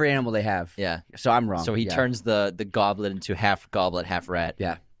 Oh, whatever animal they have. Yeah. So I'm wrong. So he Yeah. turns the goblet into half goblet, half rat.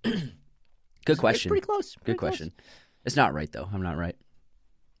 Yeah. Good question. It's pretty close. Good Pretty close. question. It's not right though. I'm not right.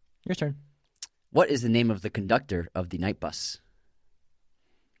 Your turn. What is the name of the conductor of the night bus?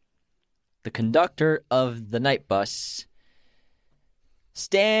 The conductor of the night bus,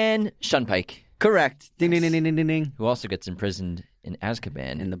 Stan Shunpike, Correct. Ding ding ding ding ding ding ding. who also gets imprisoned in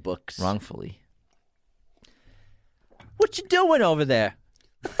Azkaban In the books. wrongfully. What you doing over there?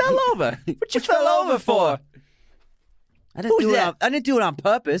 I fell over. What you fell over for? I didn't Who's do it. that? I didn't do it on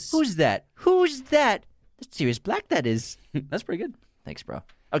purpose. Who's that? Who's that? That's Sirius Black, that is. That's pretty good. Thanks, bro.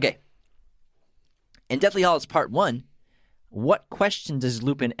 Okay. In Deathly Hallows Part 1, what question does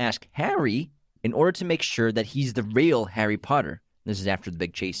Lupin ask Harry in order to make sure that he's the real Harry Potter? This is after the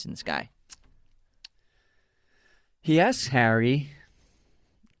big chase in the sky. He asks Harry,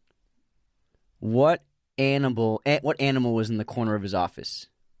 what animal was in the corner of his office?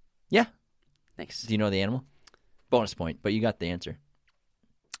 Yeah. Thanks. Do you know the animal? Bonus point, but you got the answer.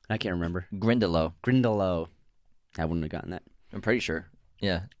 I can't remember. Grindylow. Grindylow. I wouldn't have gotten that. I'm pretty sure.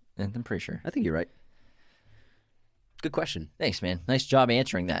 Yeah, I'm pretty sure. I think you're right. Good question. Thanks, man. Nice job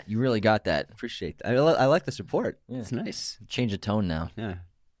answering that. You really got that. Appreciate that. I like the support. Yeah. It's nice. Change the tone now. Yeah.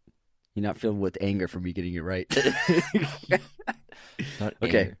 You're not filled with anger for me getting it right. Not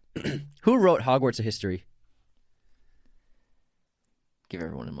Okay. anger. Who wrote Hogwarts of History? Give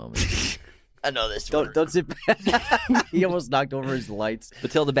everyone a moment. I know this one. Don't sit back. He almost knocked over his lights.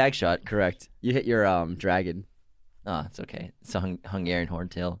 Matilda Bagshot. Correct. You hit your dragon. Oh, it's okay. It's a Hungarian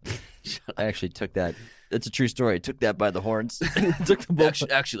horntail. I actually took that. It's a true story. I took that by the horns. Took the bull.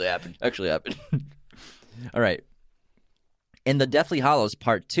 Actually happened. Actually happened. All right. In the Deathly Hallows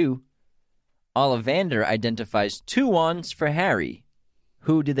Part 2, Ollivander identifies two wands for Harry.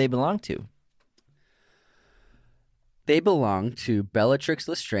 Who do they belong to? They belong to Bellatrix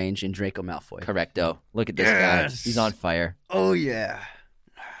Lestrange and Draco Malfoy. Correcto. Look at this Yes. guy. He's on fire. Oh, yeah.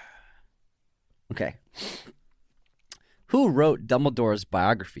 Okay. Who wrote Dumbledore's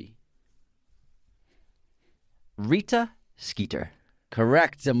biography? Rita Skeeter.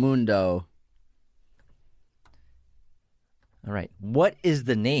 Correct, Zamundo. All right. What is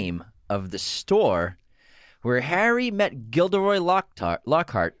the name of the store where Harry met Gilderoy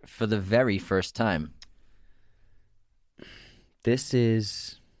Lockhart for the very first time? This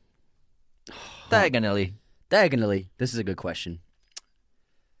is... Diagonally. This is a good question.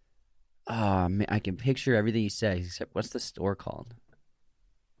 Oh, man, I can picture everything he says, except what's the store called?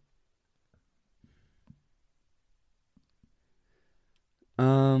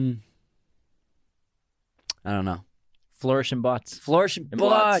 I don't know. Flourish and Blots. Flourish and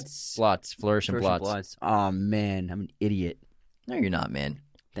Blots. Blots. Flourish and Flourish and Blots. Blots. Oh, man, I'm an idiot. No, you're not, man.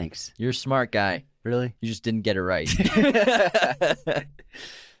 Thanks. You're a smart guy. Really? You just didn't get it right.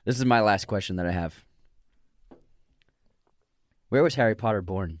 This is my last question that I have. Where was Harry Potter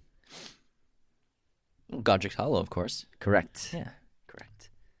born? Godric's Hollow, of course. Correct. Yeah. Correct.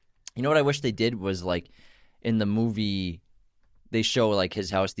 You know what I wish they did was, like, in the movie, they show, like,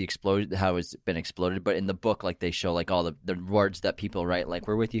 his house, how it's been exploded, but in the book, like, they show, like, all the words that people write, like,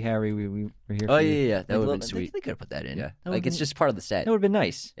 we're with you, Harry, we're here for Oh, you. yeah. That Like, would have been sweet. They could have put that in. Yeah. That Like, it's just part of the set. That would have been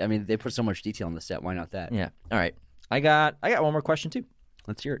nice. I mean, they put so much detail on the set. Why not that? Yeah. All right. I got one more question, too.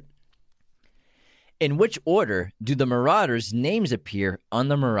 Let's hear it. In which order do the Marauders' names appear on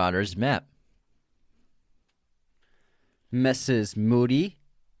the Marauders' map? Mrs. Moody,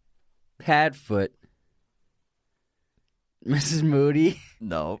 Padfoot, Mrs. Moody,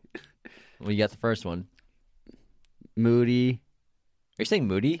 No. Well, you got the first one. Moody. Are you saying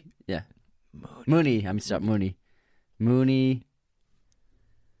Moody? Yeah. Mooney. I'm sorry, Mooney. Mooney.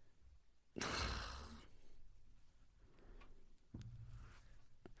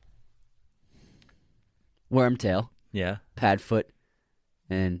 Wormtail, Yeah. Padfoot,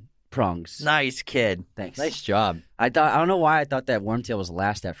 and prongs. Nice, kid. Thanks. Nice job. I don't know why I thought that wormtail was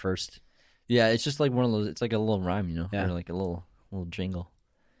last at first. Yeah, it's just like one of those. It's like a little rhyme, Yeah. or like a little jingle.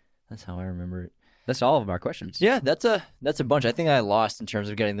 That's how I remember it. That's all of our questions. Yeah, that's a bunch. I think I lost in terms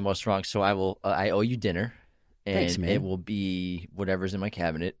of getting the most wrong. So I owe you dinner, and Thanks, man. it will be whatever's in my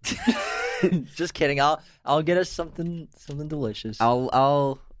cabinet. Just kidding. I'll get us something delicious. I'm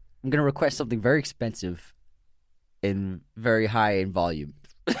gonna request something very expensive and very high in volume.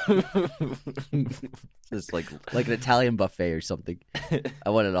 Just like Like an Italian buffet or something. I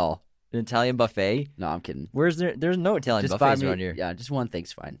want it all. an Italian buffet. No, I'm kidding. Where's there? There's no Italian Just buy buffets me. around here. Yeah, just one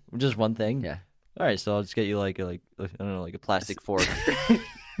thing's fine. Just one thing. Yeah. All right, so I'll just get you like I don't know, like a plastic fork,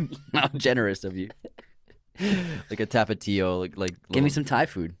 How generous of you. like a tapatio, like Give me some Thai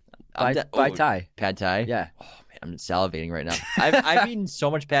food. I'm Buy Thai. pad Thai. Yeah. Oh man, I'm salivating right now. I've eaten so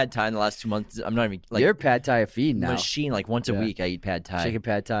much pad Thai in the last 2 months. I'm not even like You're pad Thai fiend now. machine. Like once a Yeah. week, I eat pad Thai. Chicken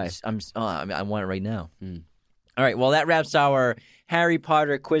pad Thai. I want it right now. Mm. All right, well that wraps our Harry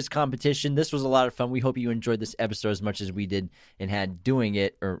Potter quiz competition. This was a lot of fun. We hope you enjoyed this episode as much as we did and had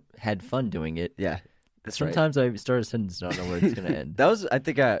fun doing it. Yeah. That's right. Sometimes I start a sentence and I don't know where it's going to end. That was. I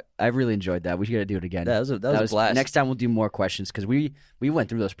think I really enjoyed that. We should do it again. That was a blast. Next time we'll do more questions because we went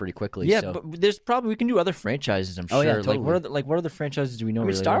through those pretty quickly. Yeah, so. but there's probably we can do other franchises. I'm sure. Oh, yeah, Like totally. what other franchises do we know? I mean,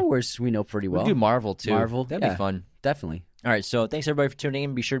 really Star well? Wars we know pretty We well. can do Marvel too. Marvel, That'd yeah. be fun. Definitely. All right, so thanks everybody for tuning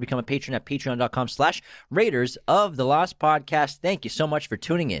in. Be sure to become a patron at patreon.com/Raiders of the Lost Podcast. Thank you so much for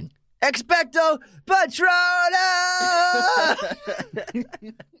tuning in. Expecto Patronum!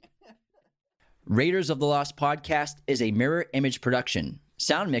 Raiders of the Lost Podcast is a mirror image production.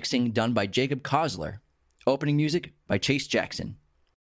 Sound mixing done by Jacob Kosler. Opening music by Chase Jackson.